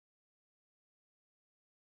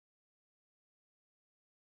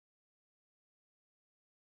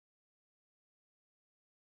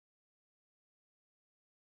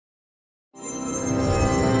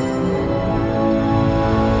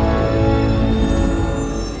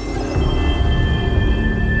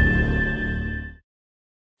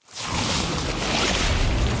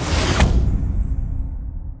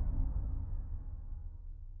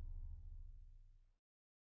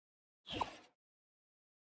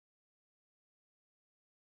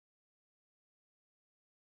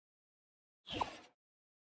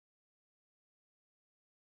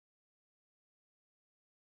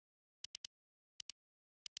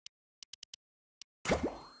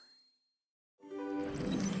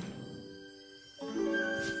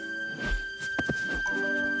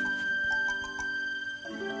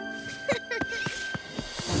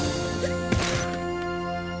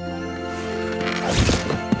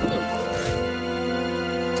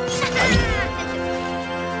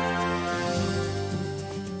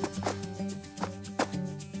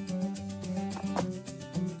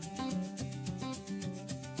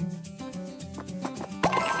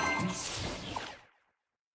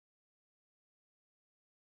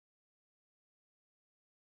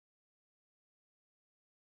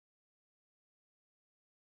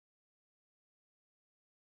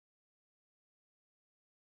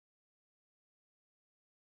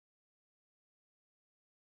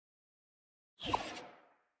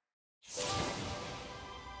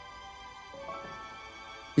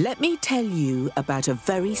Let me tell you about a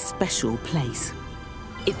very special place.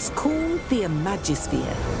 It's called the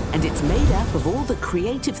Imagisphere, and it's made up of all the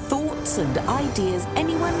creative thoughts and ideas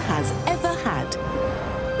anyone has ever had.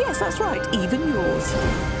 Yes, that's right, even yours.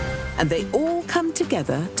 And they all come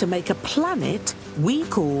together to make a planet we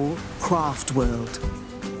call Craft World.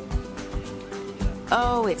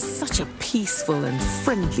 Oh, it's such a peaceful and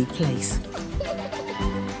friendly place.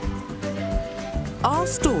 Our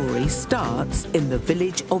story starts in the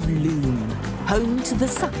village of Loom, home to the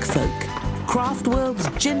Sackfolk, Craft World's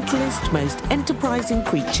gentlest, most enterprising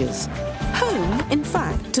creatures. Home, in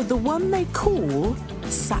fact, to the one they call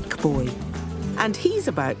Sackboy. And he's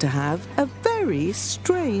about to have a very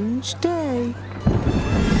strange day.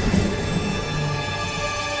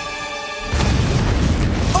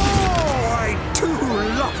 Oh, I do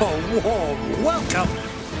love a warm welcome!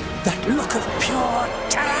 That look of pure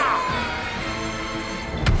terror!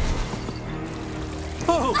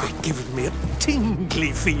 Oh, it's given me a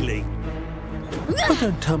tingly feeling. But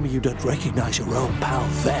don't tell me you don't recognize your old pal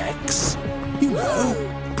Vex. You know,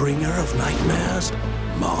 bringer of nightmares,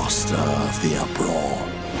 master of the uproar.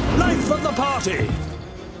 Life of the party!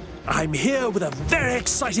 I'm here with a very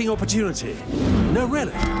exciting opportunity. No,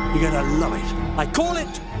 really, you're gonna love it. I call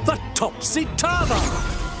it the Topsy-Turver.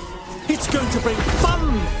 It's going to bring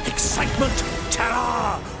fun, excitement,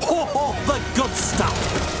 terror, oh, the good stuff.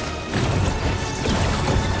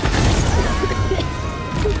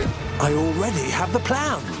 I already have the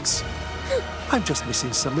plans. I'm just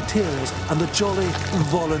missing some materials and the jolly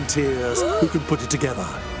volunteers who can put it together.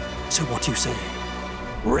 So what do you say?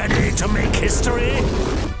 Ready to make history?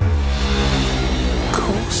 Of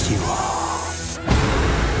course you are.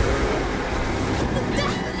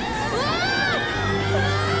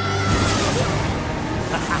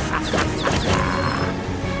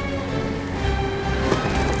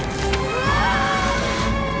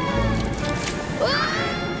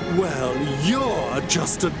 Well, you're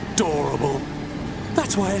just adorable.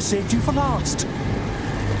 That's why I saved you for last.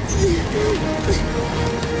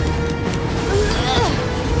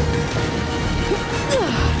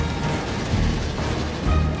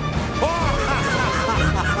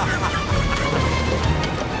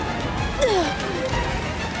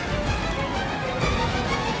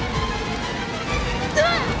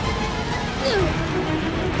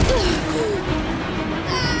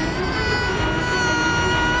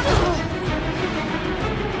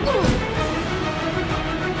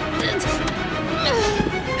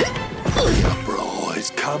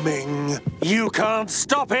 Coming. You can't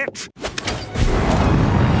stop it!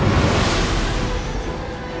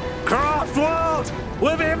 Craft World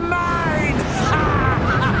will be mine!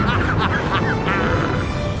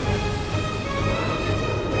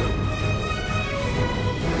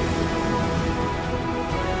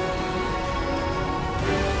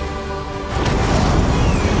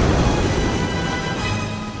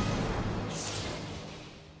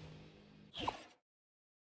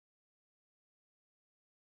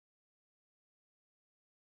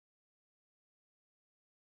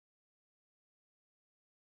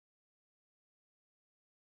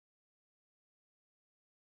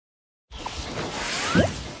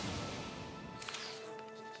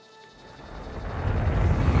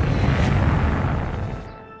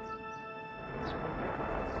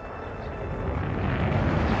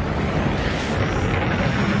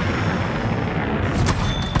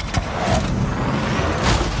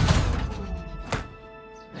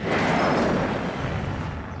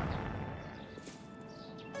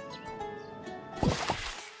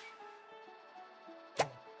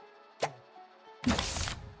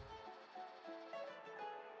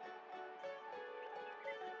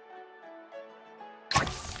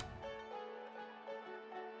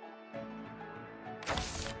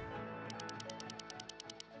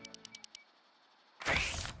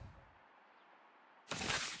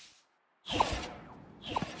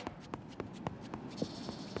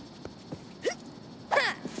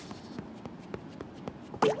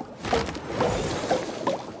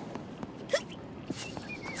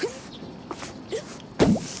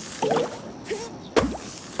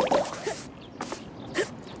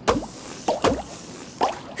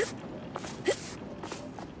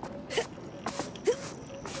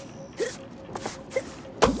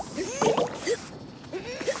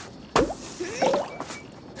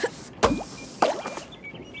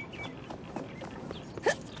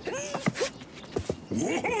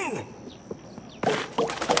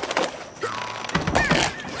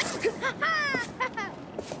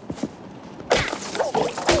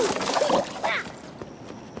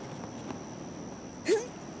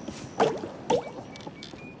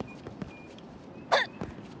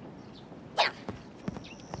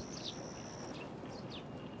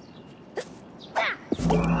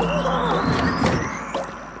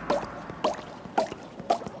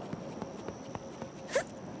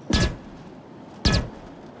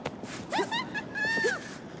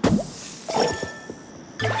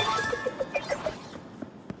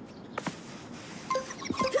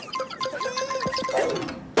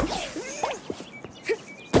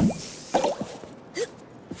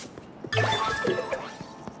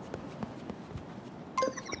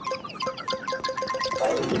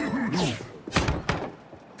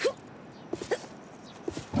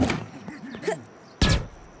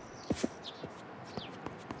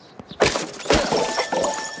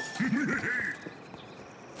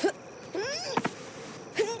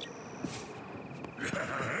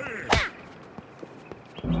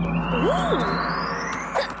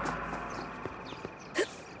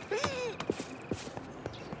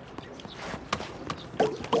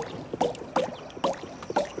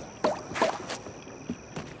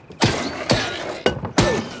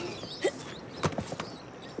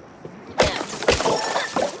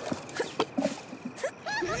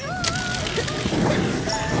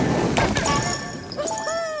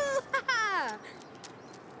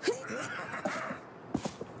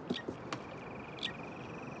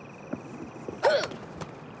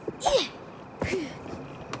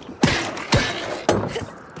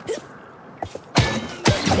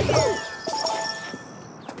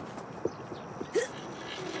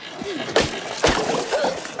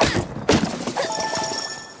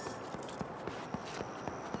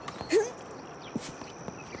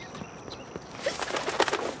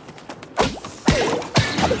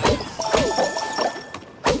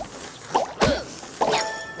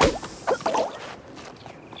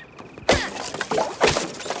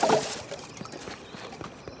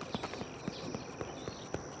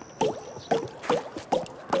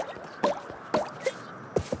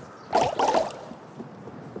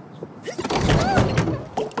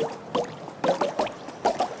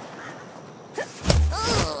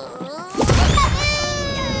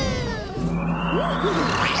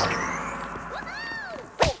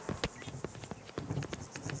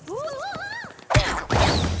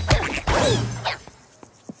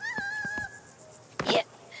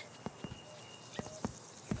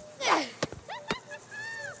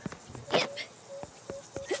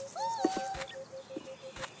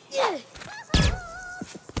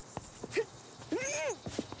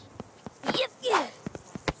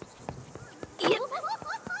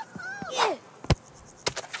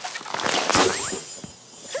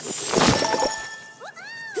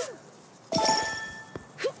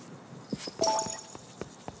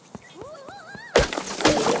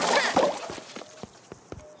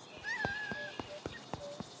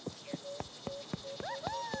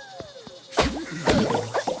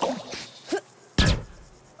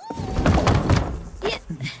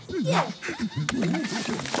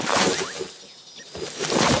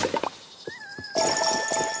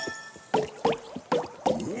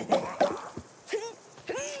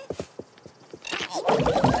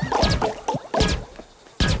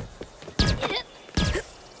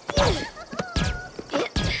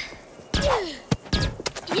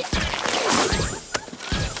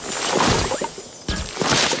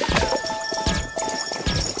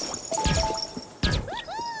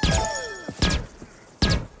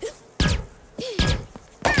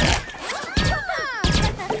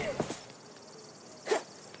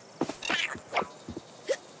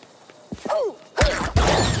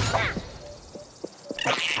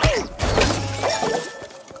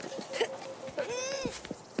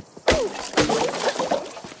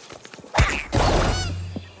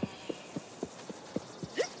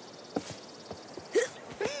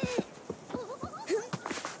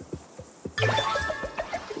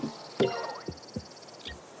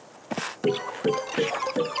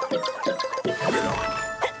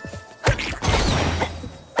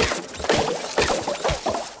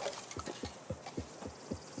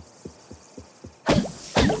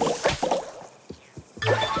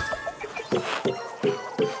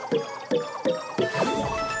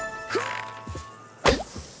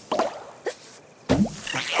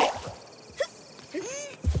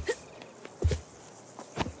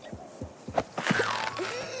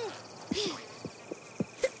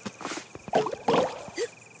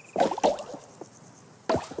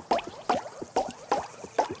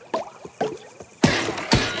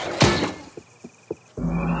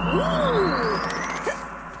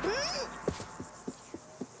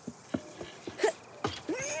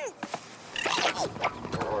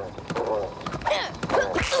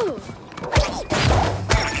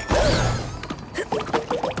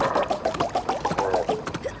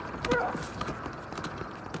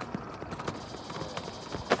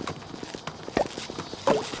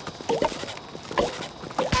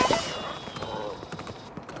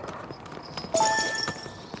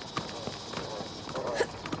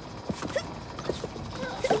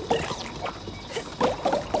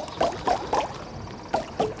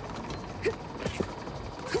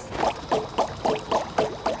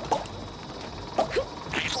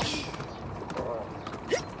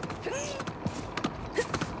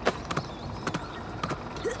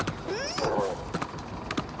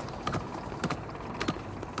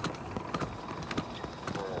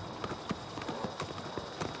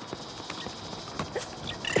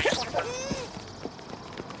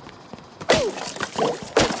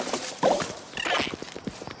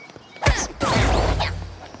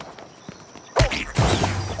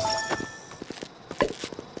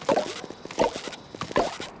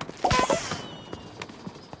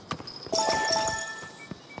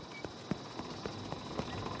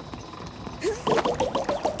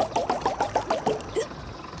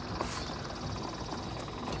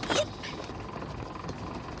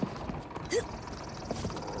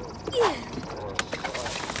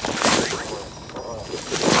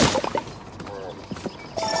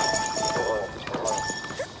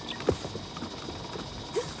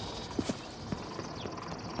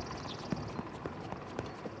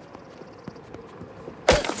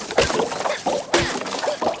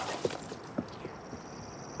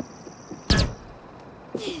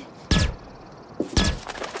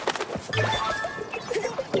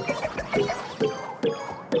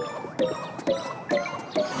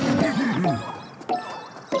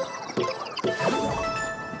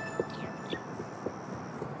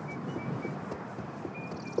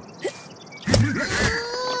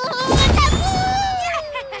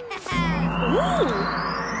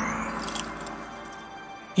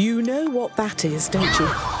 You know what that is, don't you?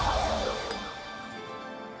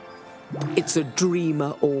 It's a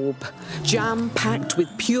dreamer orb, jam-packed with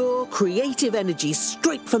pure creative energy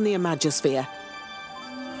straight from the Imagosphere.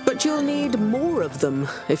 But you'll need more of them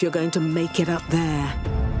if you're going to make it up there.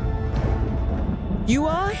 You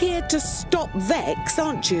are here to stop Vex,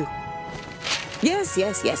 aren't you? Yes.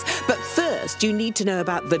 But first, you need to know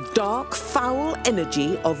about the dark, foul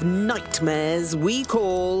energy of nightmares we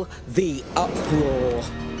call the Uproar.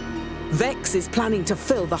 Vex is planning to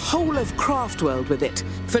fill the whole of Craftworld with it.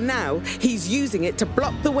 For now, he's using it to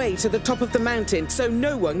block the way to the top of the mountain so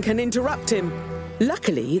no one can interrupt him.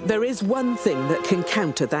 Luckily, there is one thing that can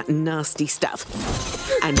counter that nasty stuff,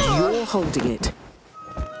 and you're holding it.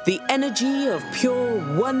 The energy of pure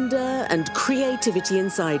wonder and creativity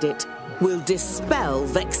inside it will dispel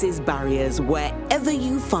Vex's barriers wherever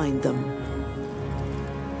you find them.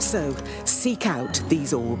 So, seek out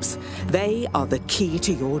these orbs. They are the key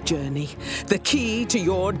to your journey, the key to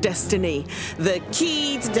your destiny, the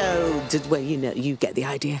key to... well, you get the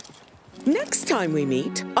idea. Next time we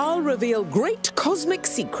meet, I'll reveal great cosmic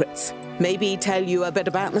secrets. Maybe tell you a bit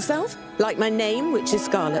about myself, like my name, which is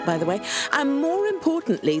Scarlet, by the way, and more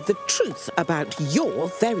importantly, the truth about your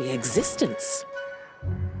very existence.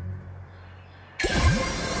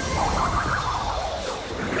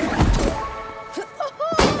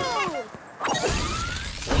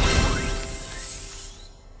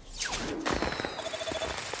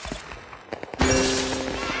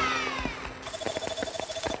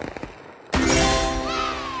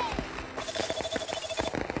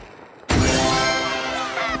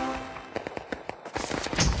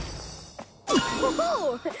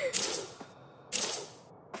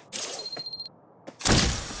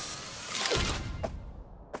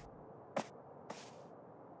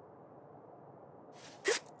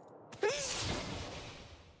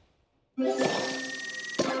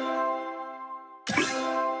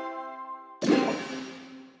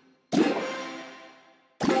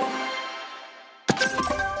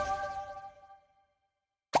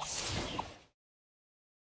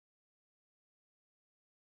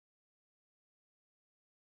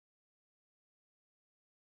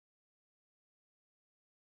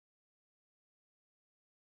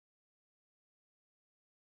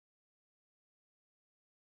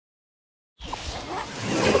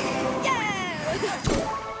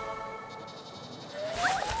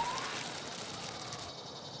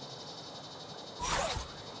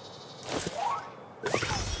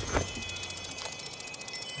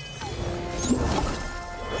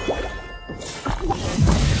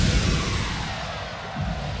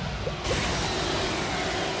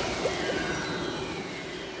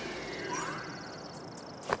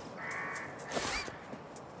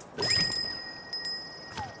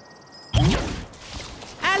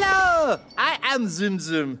 I'm Zom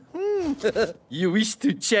Zom. You wish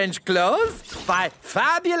to change clothes? Buy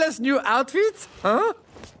fabulous new outfits? Huh?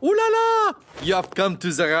 Ooh la la! You have come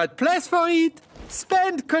to the right place for it.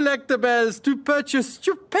 Spend collectibles to purchase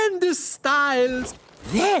stupendous styles.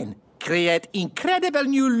 Then create incredible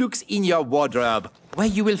new looks in your wardrobe, where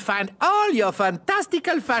you will find all your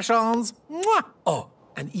fantastical fashions. Mwah! Oh,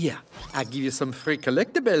 and here, I give you some free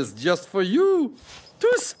collectibles just for you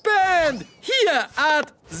to spend here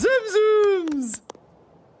at Zom Zom's.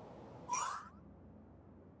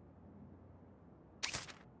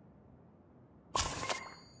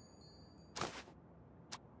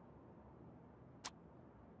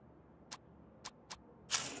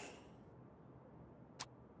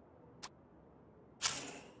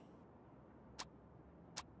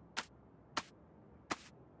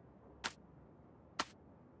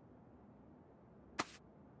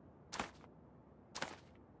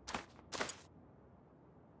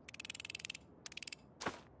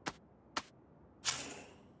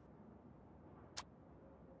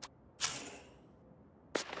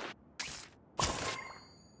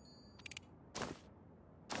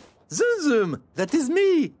 Zom Zom, that is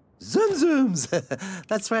me. Zom Zoms,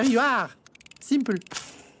 that's where you are. Simple.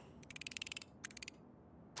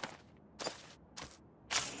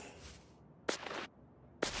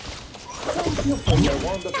 Thank you for your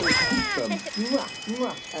wonderful system. Mwah,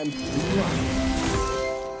 mwah, and mwah.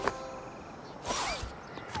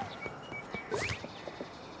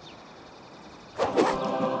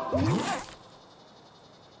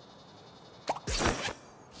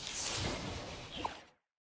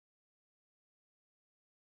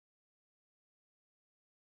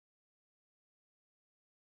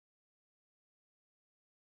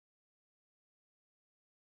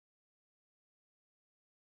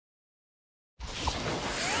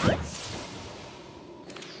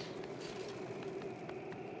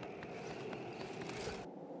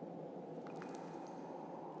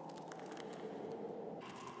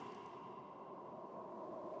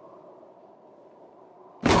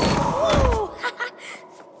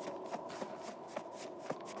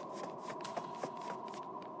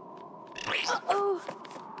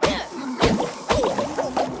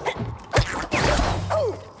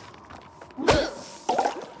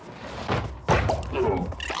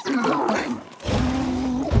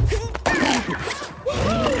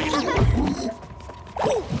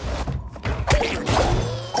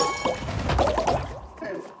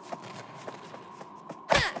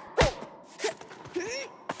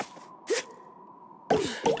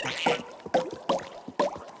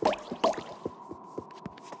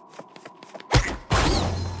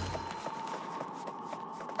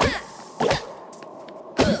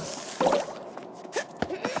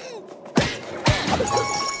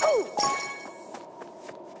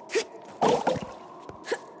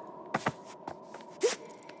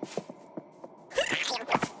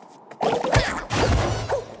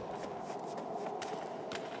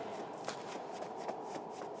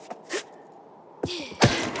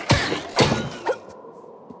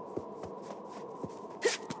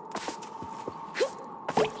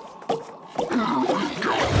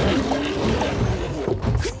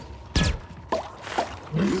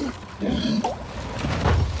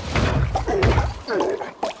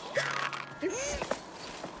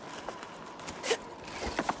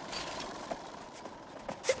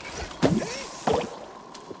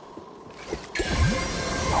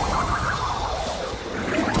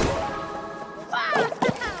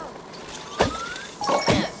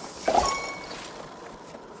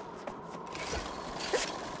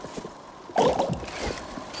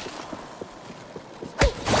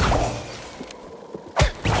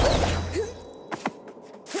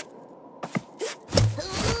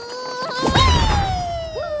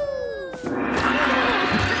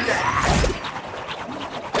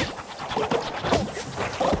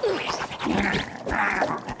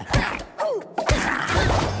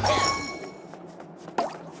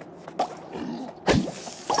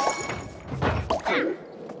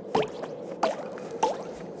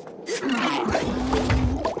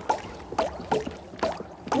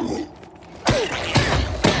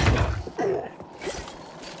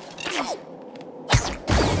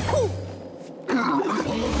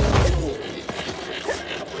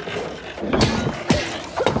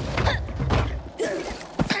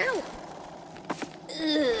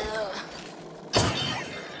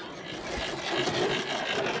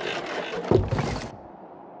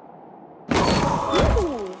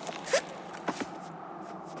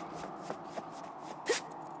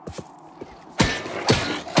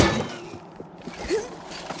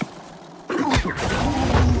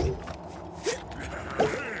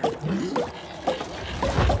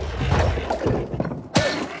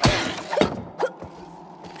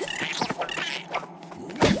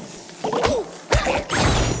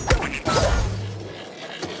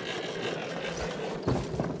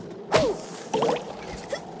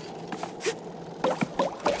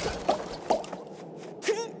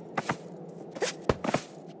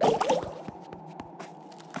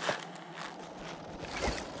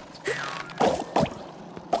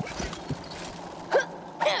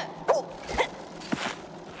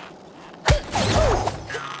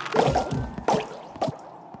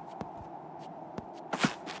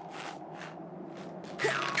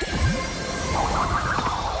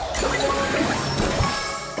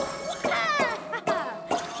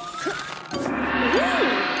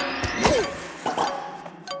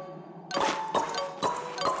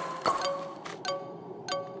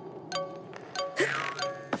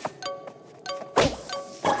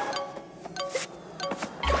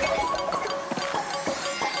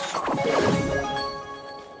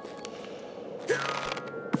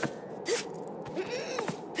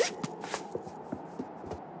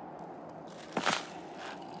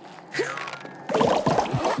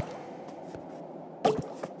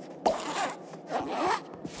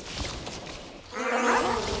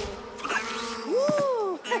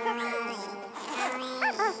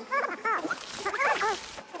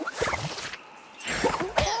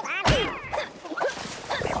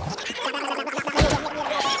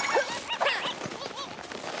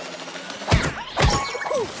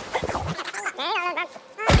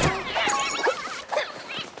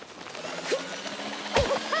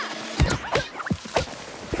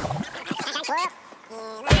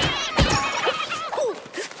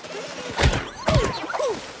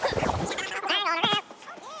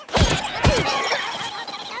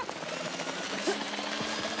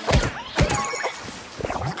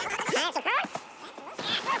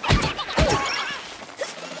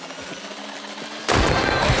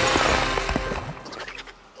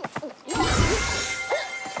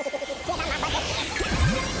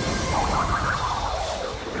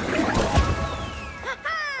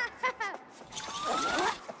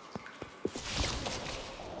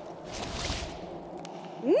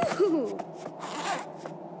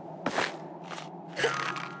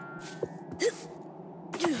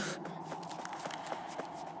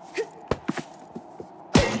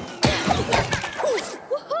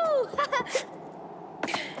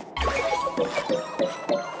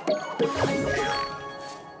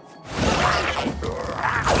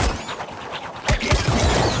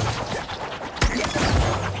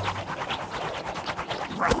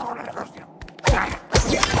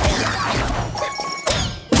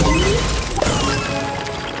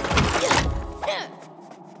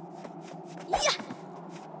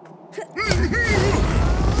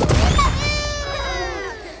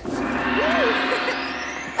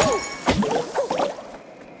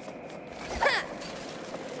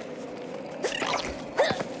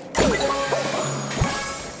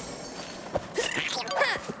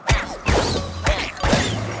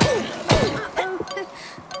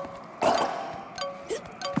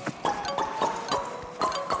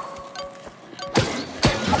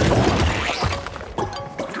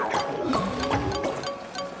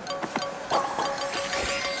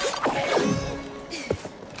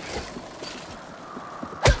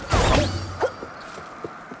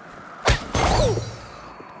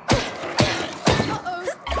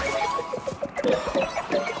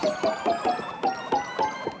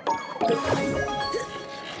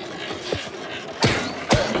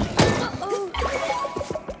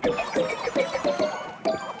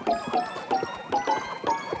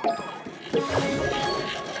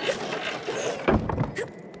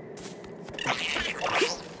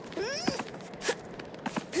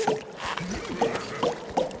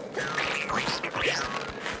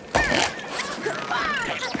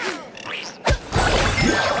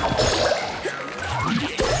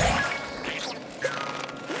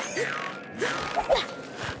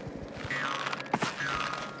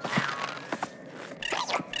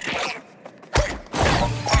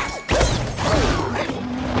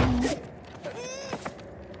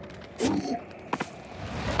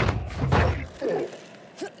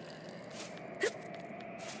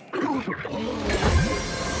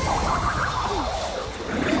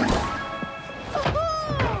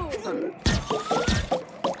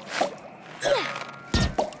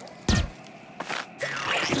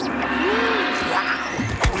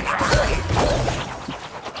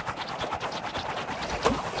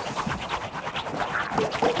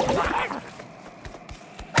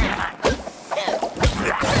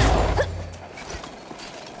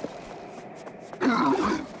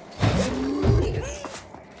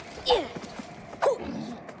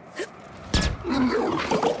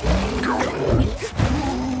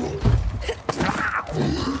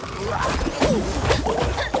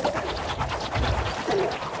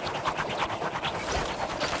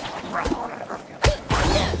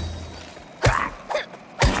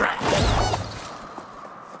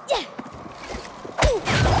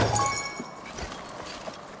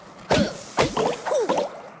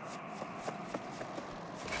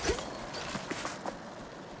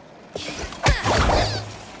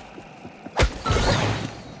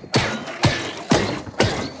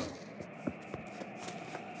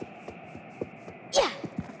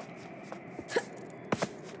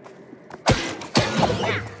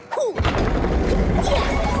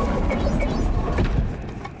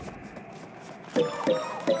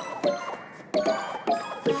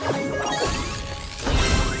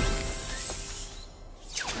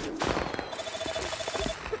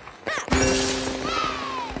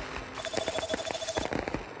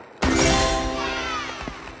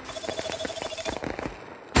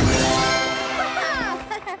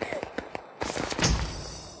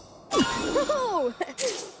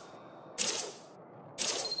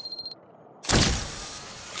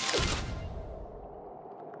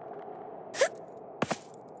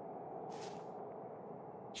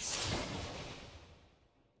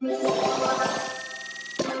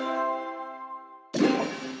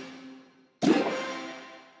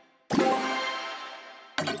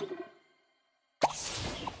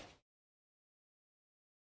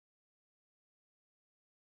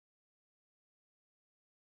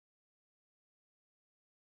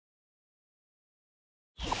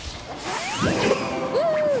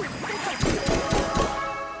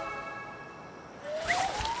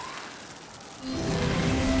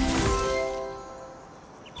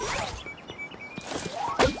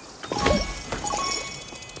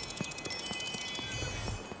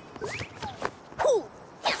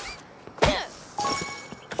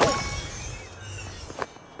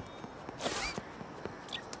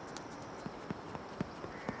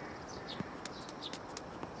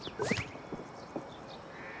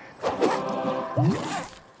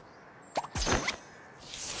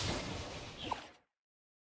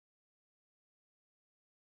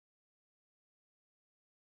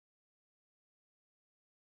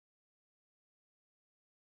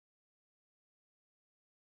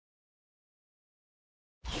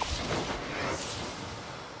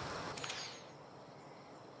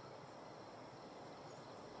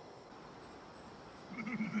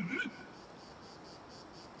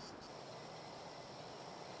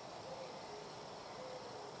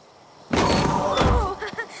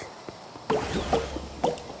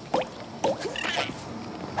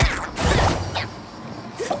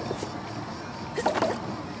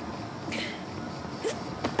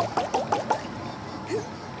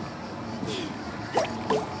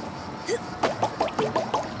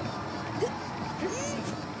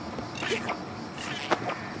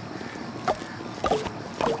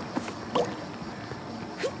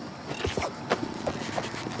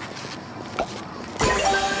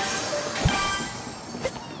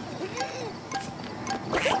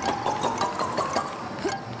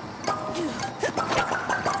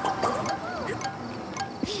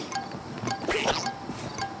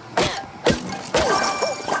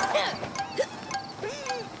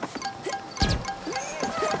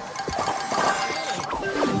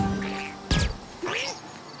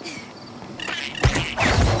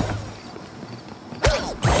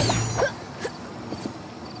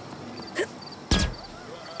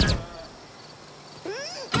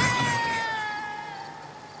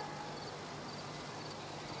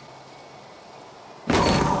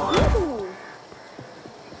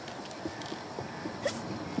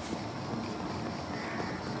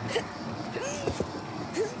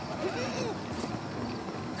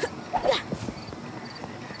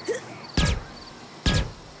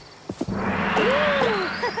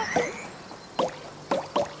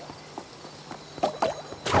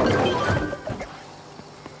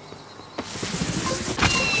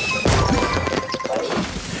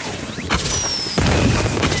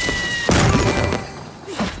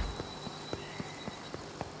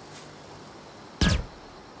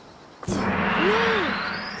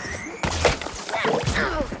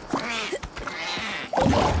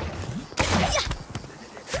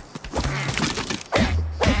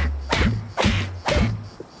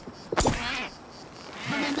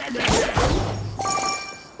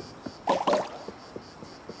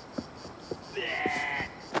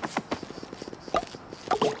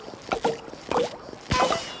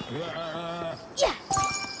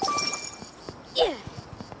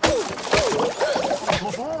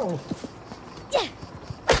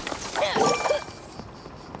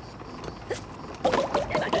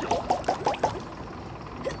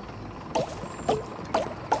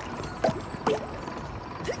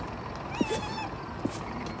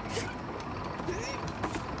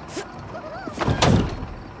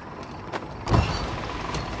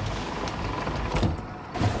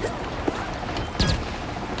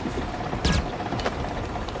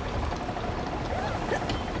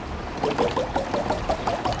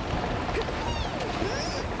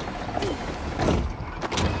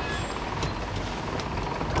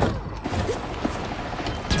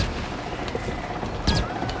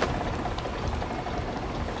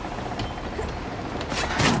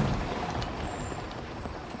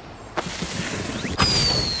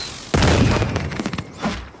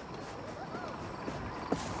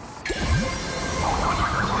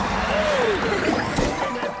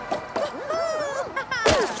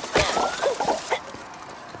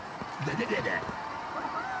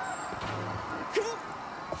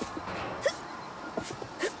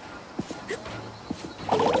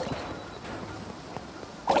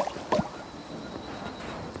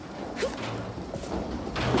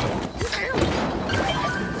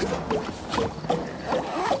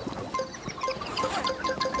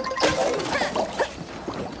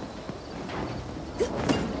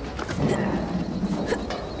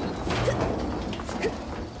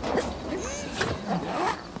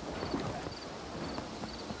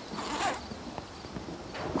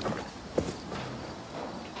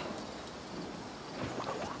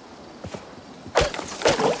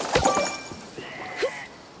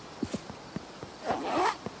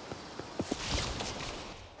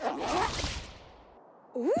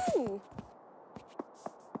 Woo!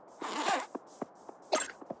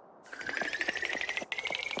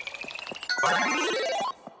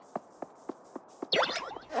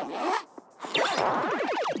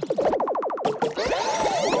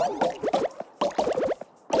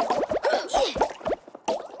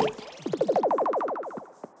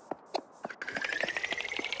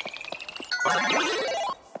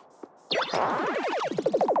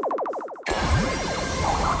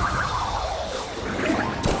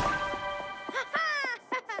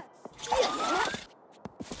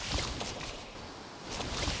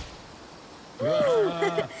 Woo!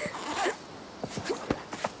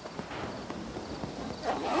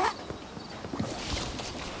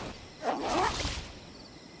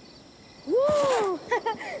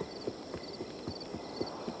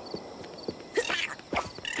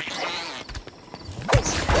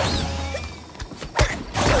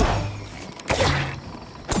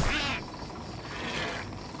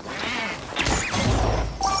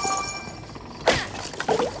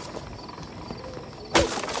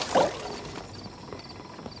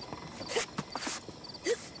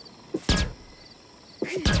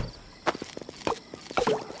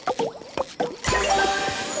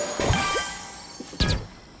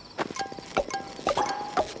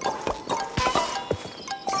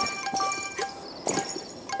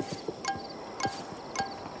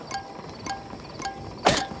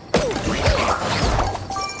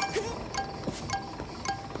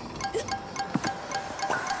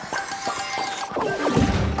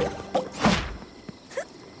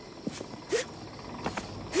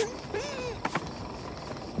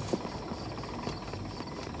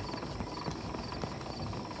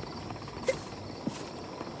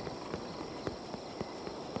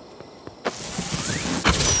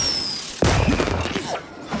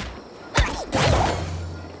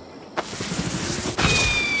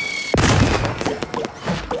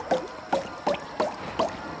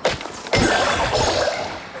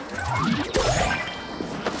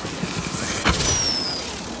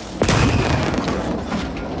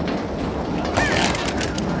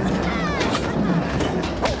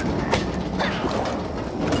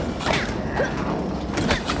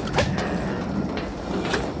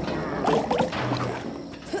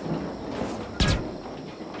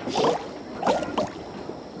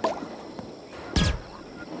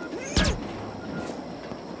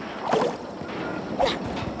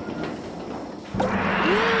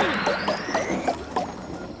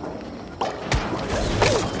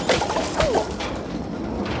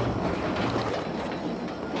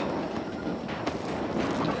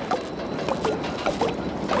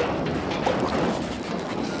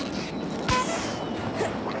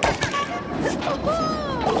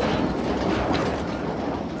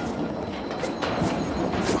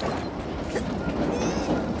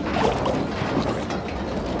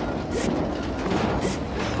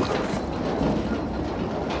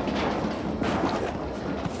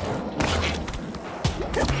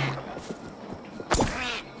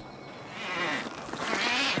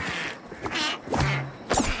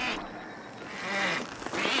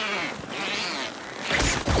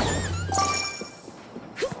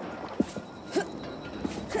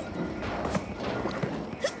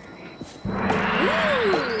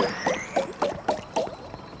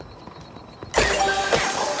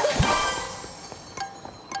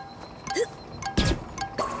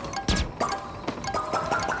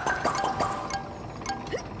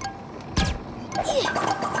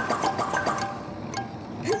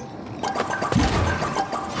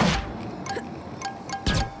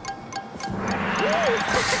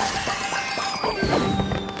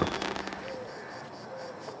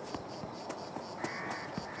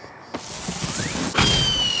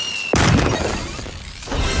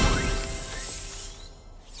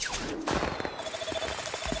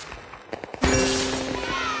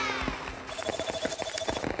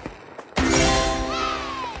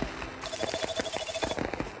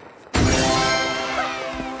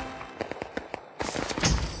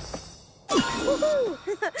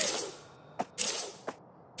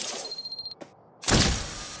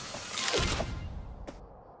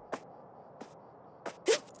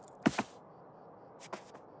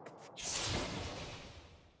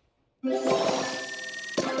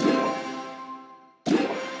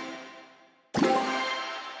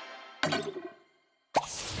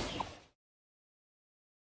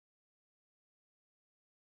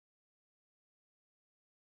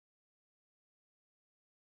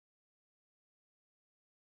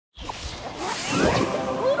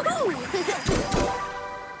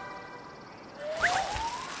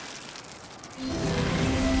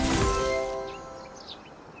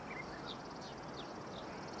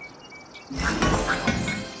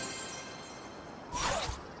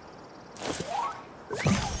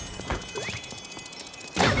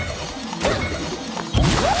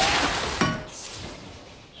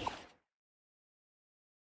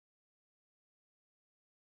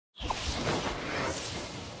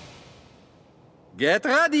 Get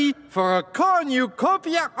ready for a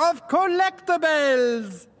cornucopia of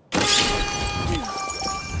collectibles!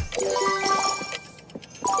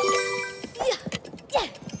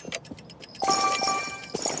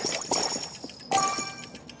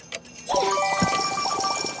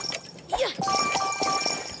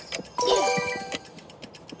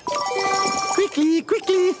 Quickly,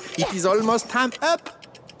 quickly! It is almost time up!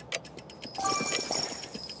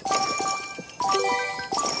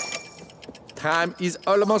 Time is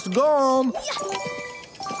almost gone!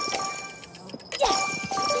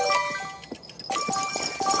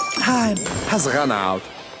 Time has run out.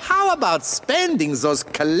 How about spending those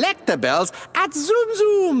collectibles at Zom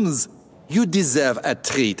Zom's? You deserve a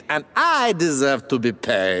treat, and I deserve to be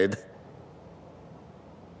paid.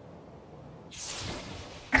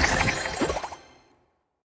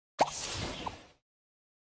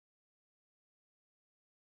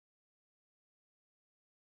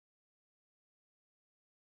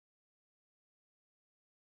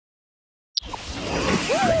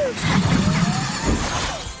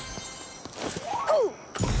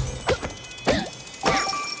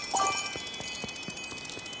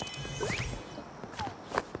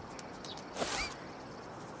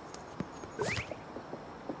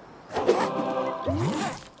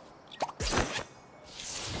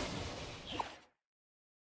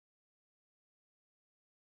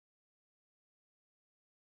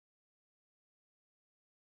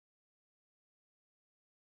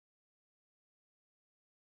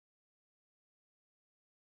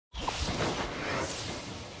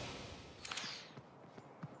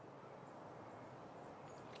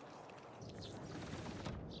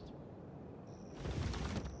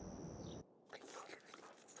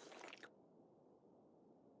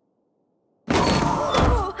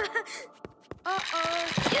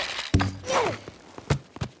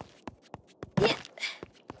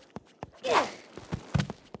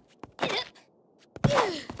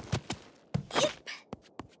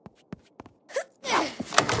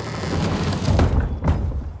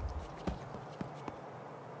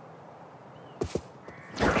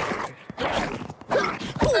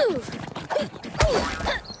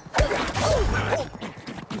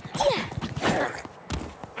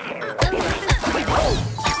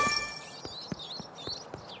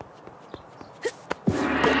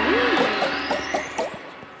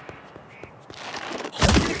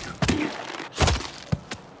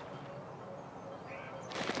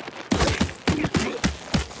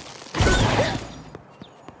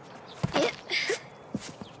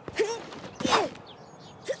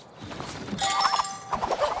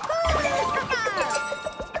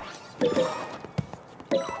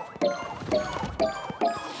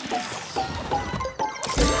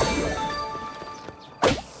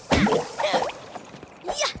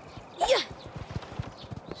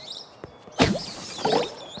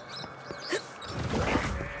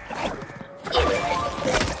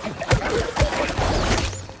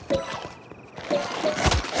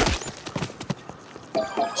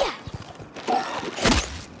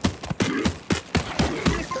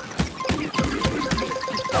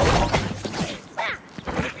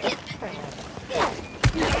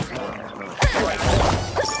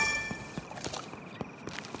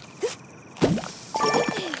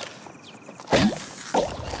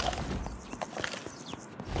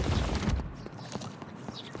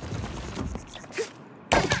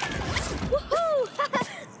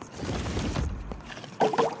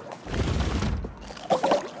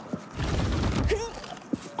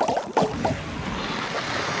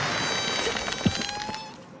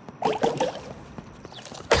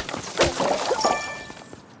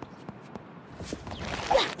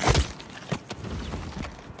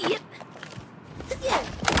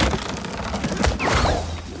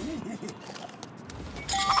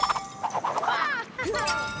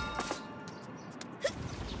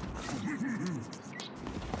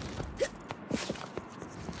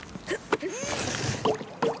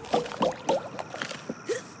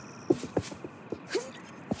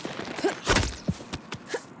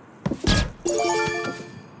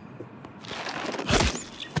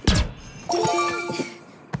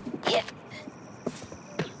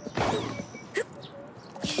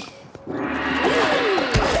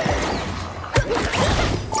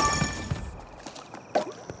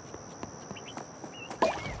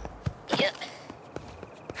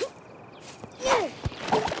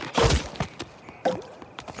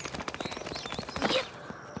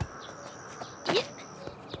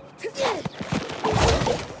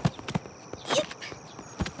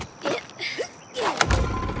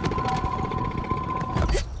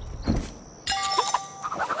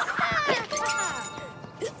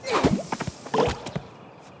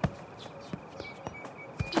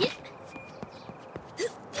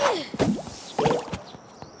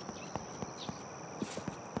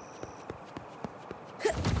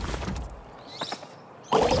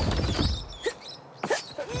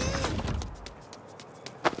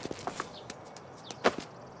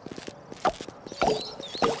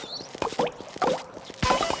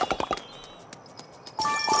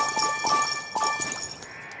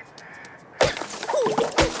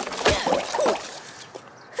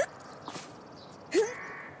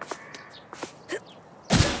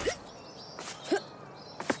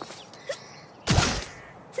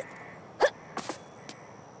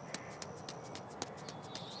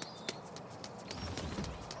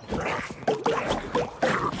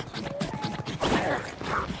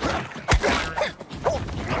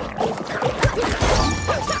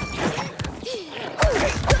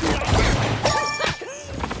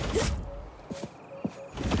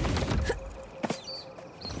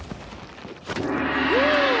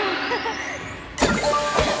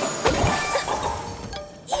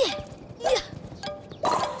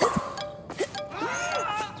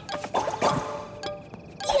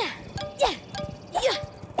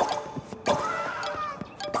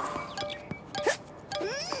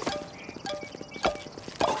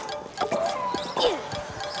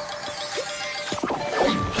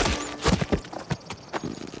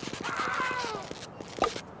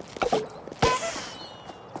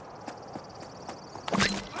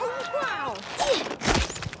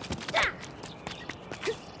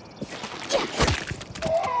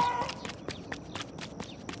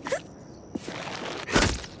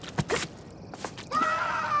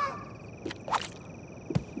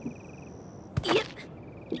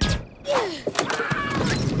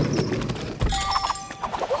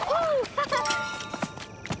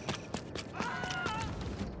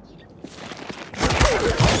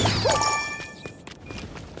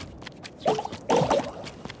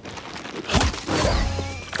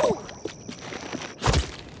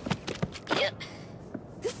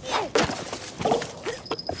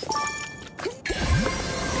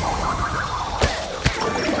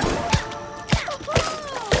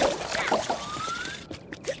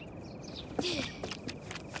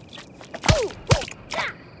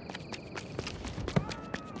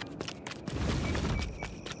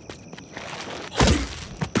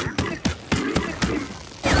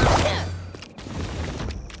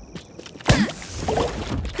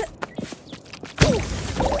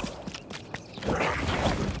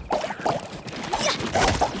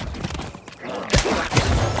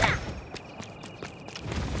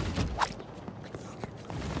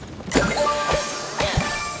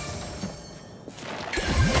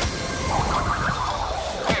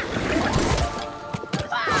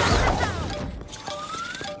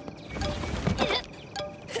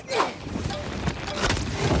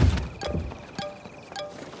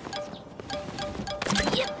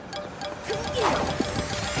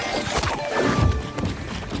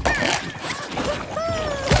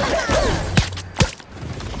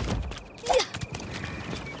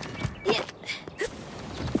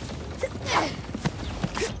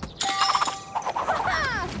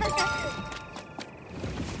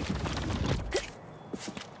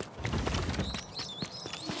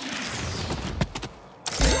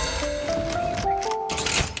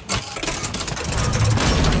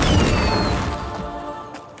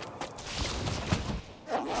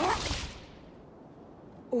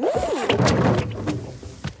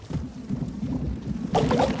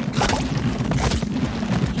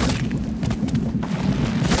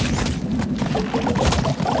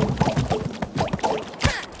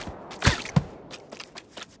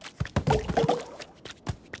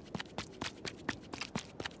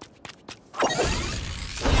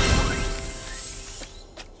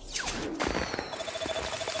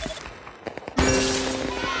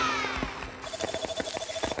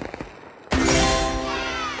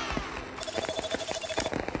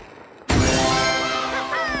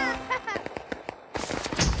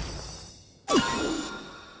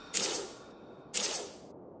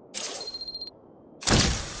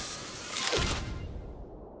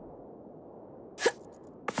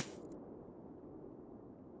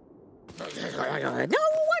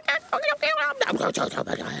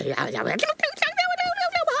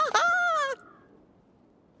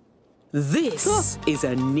 This is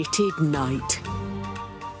a knitted night.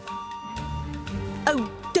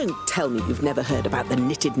 Oh, don't tell me you've never heard about the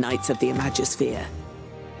knitted knights of the Imagisphere.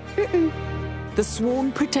 The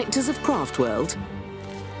sworn protectors of Craftworld?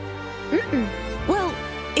 Well,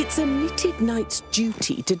 it's a knitted knight's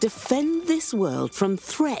duty to defend this world from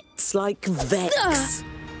threats like Vex,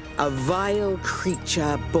 a vile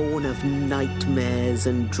creature born of nightmares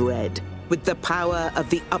and dread, with the power of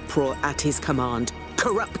the uproar at his command,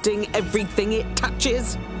 corrupting everything it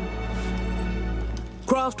touches.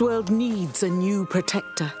 Craftworld needs a new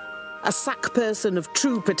protector, a sack person of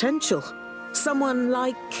true potential, someone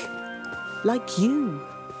like you.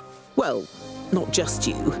 Well, not just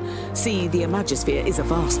you. See, the Imagisphere is a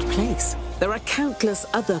vast place. There are countless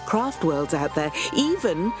other craft worlds out there,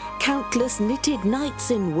 even countless knitted knights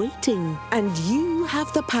in waiting. And you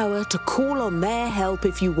have the power to call on their help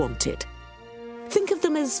if you want it. Think of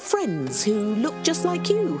them as friends who look just like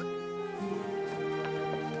you.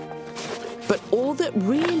 But all that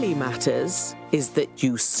really matters is that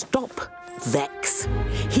you stop Vex.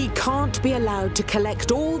 He can't be allowed to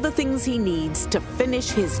collect all the things he needs to finish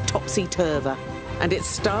his topsy-turver. And it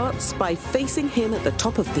starts by facing him at the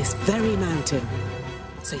top of this very mountain.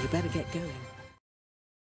 So you better get going.